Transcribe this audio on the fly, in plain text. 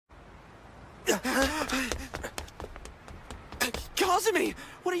Kazumi,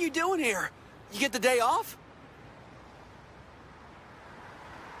 what are you doing here? You get the day off?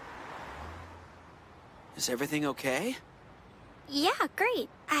 Is everything okay? Yeah, great.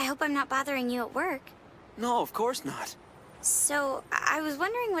 I hope I'm not bothering you at work. No, of course not. So, I was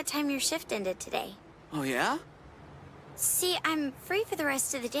wondering what time your shift ended today. Oh, yeah? See, I'm free for the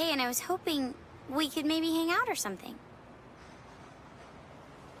rest of the day, and I was hoping we could maybe hang out or something.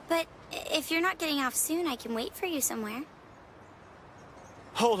 But if you're not getting off soon, I can wait for you somewhere.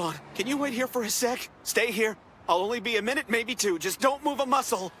 Hold on. Can you wait here for a sec? Stay here. I'll only be a minute, maybe two. Just don't move a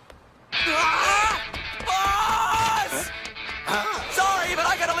muscle. Ah! Boss! Sorry, but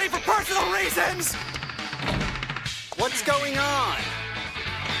I gotta leave for personal reasons! What's going on?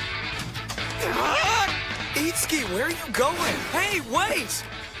 Itsuki, where are you going? Hey, wait!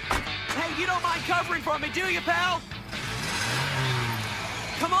 Hey, you don't mind covering for me, do you, pal?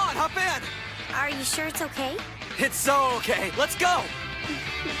 Come on, hop in! Are you sure it's okay? It's so okay. Let's go!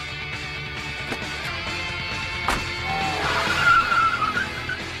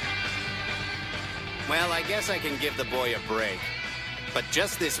 Well, I guess I can give the boy a break. But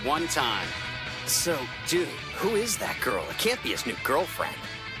just this one time. So, dude, who is that girl? It can't be his new girlfriend.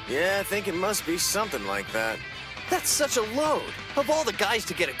 Yeah, I think it must be something like that. That's such a load. Of all the guys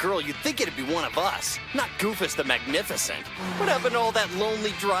to get a girl, you'd think it'd be one of us, not Goofus the Magnificent. What happened to all that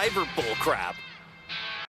lonely driver bullcrap?